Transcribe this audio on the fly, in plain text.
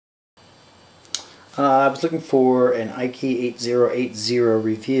I was looking for an Eiki 8080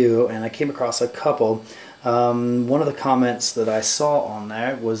 review, and I came across a couple. One of the comments that I saw on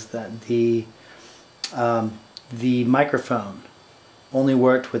there was that the microphone only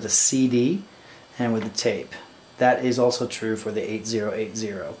worked with a CD and with the tape. That is also true for the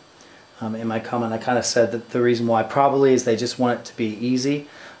 8080. In my comment, I kind of said that the reason why probably is they just want it to be easy.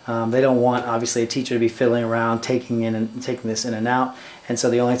 They don't want, obviously, a teacher to be fiddling around, taking this in and out, and so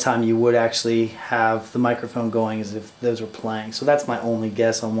the only time you would actually have the microphone going is if those were playing. So that's my only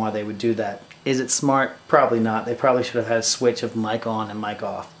guess on why they would do that. Is it smart? Probably not. They probably should have had a switch of mic on and mic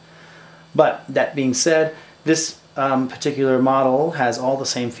off. But that being said, this particular model has all the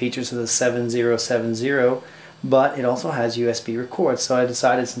same features as the 7070, but it also has USB record. So I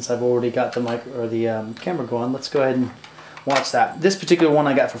decided, since I've already got the camera going, let's go ahead and watch that. This particular one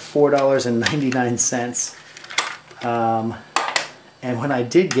I got for $4.99. And when I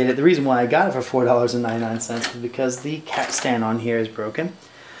did get it, the reason why I got it for $4.99 was because the capstan on here is broken.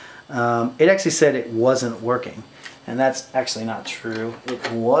 It actually said it wasn't working, and that's actually not true.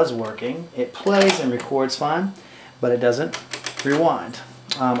 It was working. It plays and records fine, but it doesn't rewind.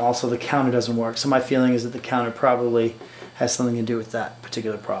 Also, the counter doesn't work, so my feeling is that the counter probably has something to do with that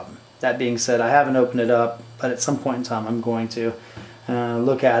particular problem. That being said, I haven't opened it up, but at some point in time I'm going to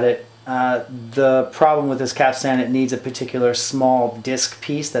look at it. The problem with this capstan, it needs a particular small disc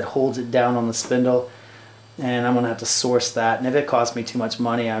piece that holds it down on the spindle, and I'm going to have to source that, and if it costs me too much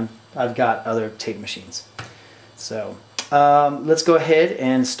money, I've got other tape machines. So let's go ahead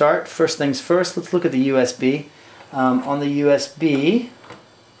and start. First things first, let's look at the USB. On the USB,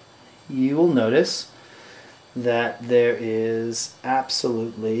 you will notice that there is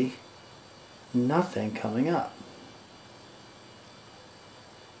absolutely nothing coming up.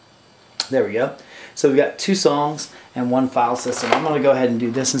 There we go. So we've got 2 songs and 1 file system. I'm going to go ahead and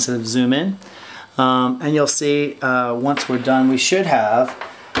do this instead of zoom in. And you'll see once we're done, we should have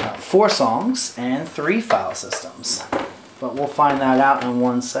 4 songs and 3 file systems. But we'll find that out in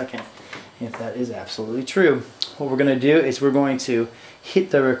 1 second if that is absolutely true. What we're going to do is we're going to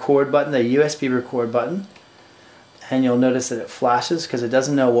hit the record button, the USB record button. And you'll notice that it flashes because it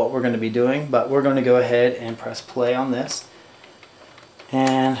doesn't know what we're going to be doing. But we're going to go ahead and press play on this.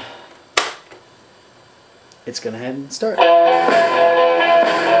 And it's going to head and start.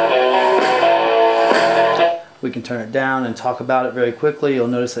 We can turn it down and talk about it very quickly. You'll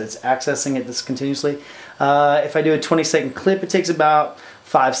notice that it's accessing it continuously. If I do a 20-second clip, it takes about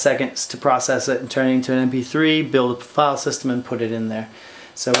 5 seconds to process it and turn it into an MP3, build a file system, and put it in there.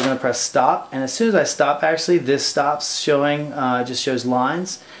 So we're going to press stop, and as soon as I stop, actually, this stops showing. It just shows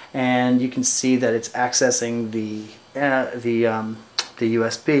lines, and you can see that it's accessing the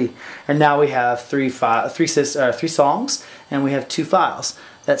USB. And now we have 3 songs, and we have 2 files.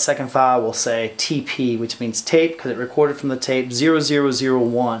 That second file will say TP, which means tape, because it recorded from the tape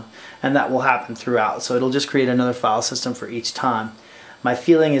 0001, and that will happen throughout. So it'll just create another file system for each time. My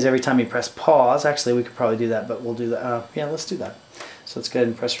feeling is every time you press pause, actually we could probably do that, but we'll do that. Yeah, let's do that. So let's go ahead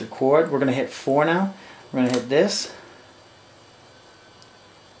and press record. We're going to hit 4 now. We're going to hit this.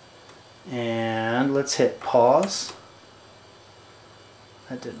 And let's hit pause.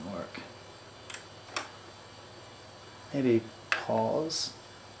 That didn't work. Maybe pause.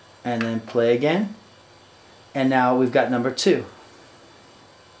 And then play again. And now we've got number 2.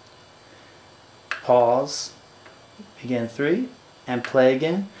 Pause. Begin 3. And play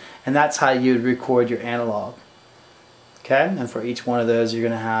again. And that's how you'd record your analog. Okay, and for each one of those you're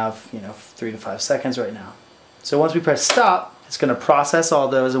going to have 3 to 5 seconds right now. So once we press stop, it's going to process all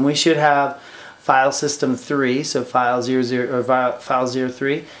those, and we should have file system 3, so file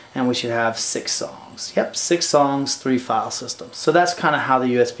 03, and we should have 6 songs. Yep, 6 songs, 3 file systems. So that's kind of how the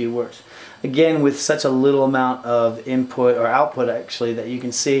USB works. Again, with such a little amount of input or output, actually, that you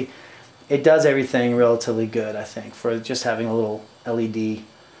can see, it does everything relatively good, I think, for just having a little LED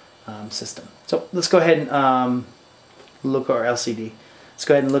system. So let's go ahead and look at our LCD. Let's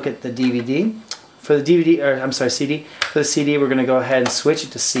go ahead and look at the DVD. For the DVD, or I'm sorry, CD. For the CD, we're going to go ahead and switch it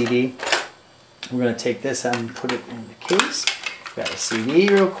to CD. We're going to take this and put it in the case. Grab a CD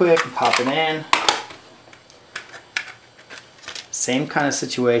real quick and pop it in. Same kind of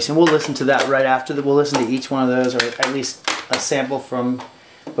situation. We'll listen to that right after. We'll listen to each one of those, or at least a sample from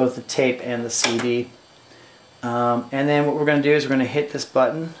both the tape and the CD. And then what we're going to do is we're going to hit this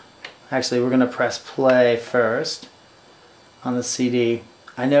button. Actually, we're going to press play first on the CD.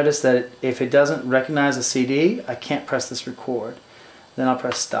 I notice that if it doesn't recognize a CD, I can't press this record. Then I'll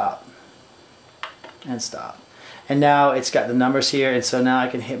press stop and stop. And now it's got the numbers here, and so now I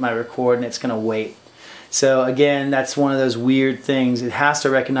can hit my record, and it's going to wait So again, that's one of those weird things. It has to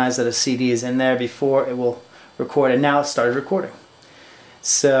recognize that a CD is in there before it will record, and now it started recording.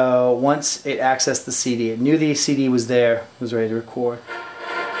 So once it accessed the CD, it knew the CD was there, it was ready to record.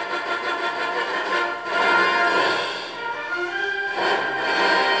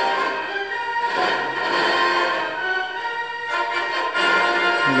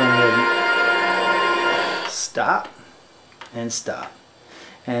 I'm going to go ahead and stop and stop.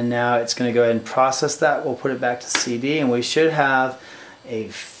 And now it's going to go ahead and process that. We'll put it back to CD, and we should have a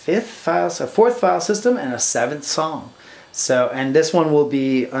fourth file system and a 7th song. So, and this one will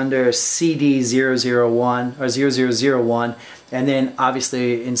be under CD 001 or 0001, and then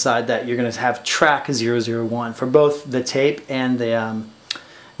obviously inside that you're going to have track 001 for both the tape and the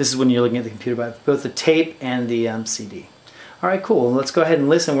this is when you're looking at the computer, but both the tape and the CD. Alright, cool. Let's go ahead and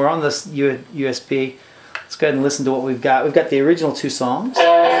listen. We're on this USB. Let's go ahead and listen to what we've got. We've got the original 2 songs.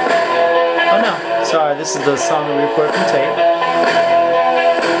 Oh no, sorry, this is the song that we recorded from tape.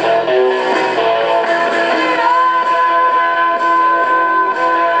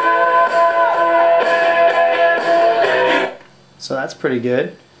 So that's pretty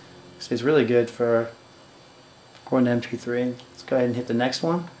good. So it's really good for going to MP3. Let's go ahead and hit the next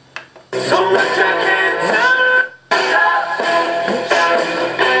one.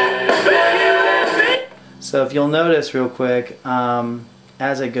 So if you'll notice real quick,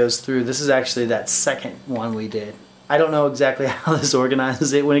 as it goes through, this is actually that second one we did. I don't know exactly how this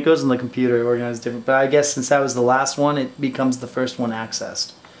organizes it. When it goes on the computer, it organizes different, but I guess since that was the last one, it becomes the first one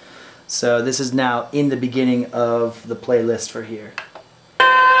accessed. So this is now in the beginning of the playlist for here.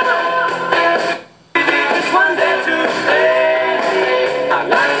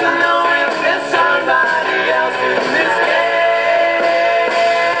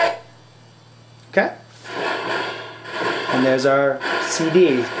 Okay. And there's our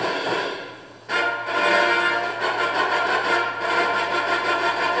CD.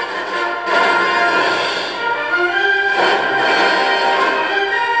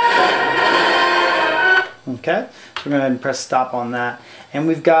 Okay, so we're going to go ahead and press stop on that. And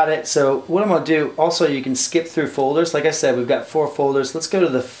we've got it. So what I'm going to do, also you can skip through folders. Like I said, we've got 4 folders. Let's go to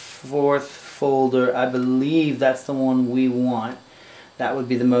the 4th folder. I believe that's the one we want. That would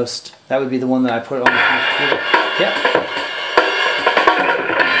be the most, that would be the one that I put on the computer. Yep.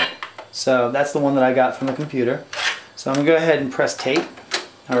 So that's the one that I got from the computer. So I'm going to go ahead and press tape.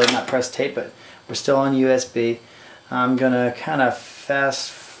 Or not press tape, but we're still on USB. I'm going to kind of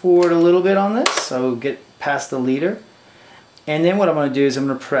fast forward a little bit on this, so get past the leader. And then what I'm going to do is I'm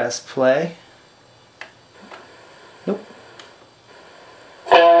going to press play. Nope.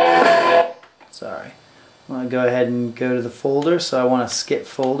 Sorry. I'm going to go ahead and go to the folder, so I want to skip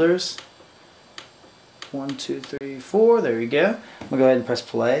folders. 1, 2, 3, 4, there we go. I'm going to go ahead and press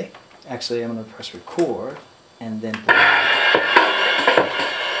play. Actually, I'm going to press record and then play.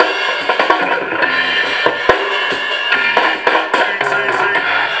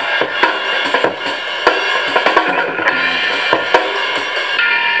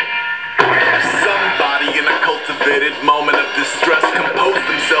 Moment of distress, compose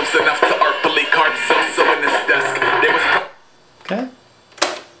themselves enough to artfully carve so in this desk. There was okay.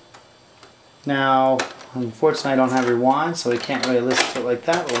 Now, unfortunately, I don't have rewind, so we can't really listen to it like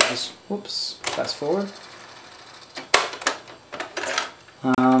that. We'll just, whoops, fast forward.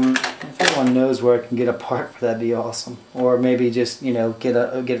 If anyone knows where I can get a part for that, that'd be awesome. Or maybe just, you know, get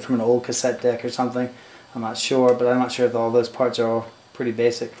it from an old cassette deck or something. I'm not sure, but I'm not sure if all those parts are all pretty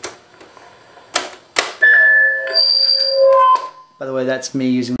basic. By the way, that's me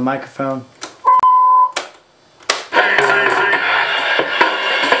using the microphone.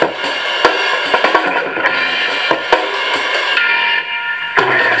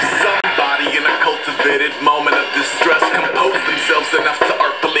 somebody in a cultivated moment of distress compose themselves enough to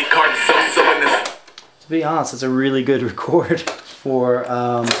artfully carve so in this. To be honest, it's a really good record for,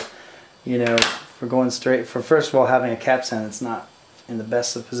 you know, for going straight. For first of all, having a capstan that's not in the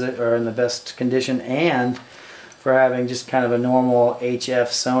best of position or in the best condition, and for having just kind of a normal HF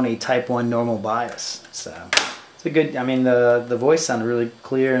Sony Type 1 normal bias. So it's a good, I mean the voice sounded really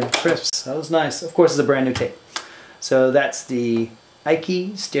clear and crisp. So that was nice. Of course it's a brand new tape. So that's the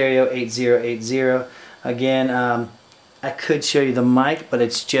Eiki Stereo 8080. Again, I could show you the mic, but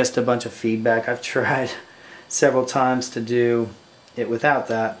it's just a bunch of feedback. I've tried several times to do it without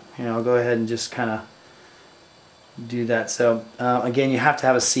that. You know, I'll go ahead and just kind of do that. So again, you have to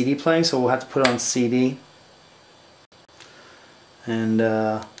have a CD playing, so we'll have to put it on CD. And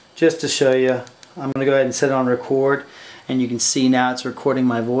just to show you, I'm going to go ahead and set it on record, and you can see now it's recording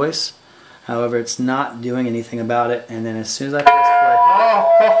my voice. However, it's not doing anything about it, and then as soon as I press play,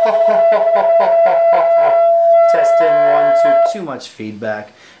 testing 1, 2, too much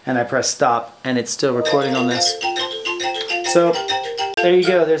feedback, and I press stop, and it's still recording on this. So there you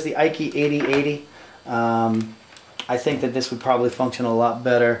go. There's the Eiki 8080. I think that this would probably function a lot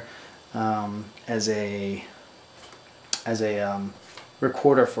better as a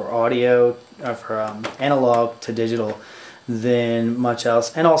recorder for audio, for analog to digital, than much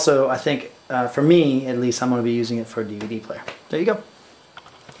else. And also, I think for me, at least, I'm going to be using it for a DVD player. There you go.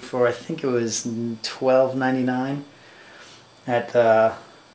 For I think it was $12.99 at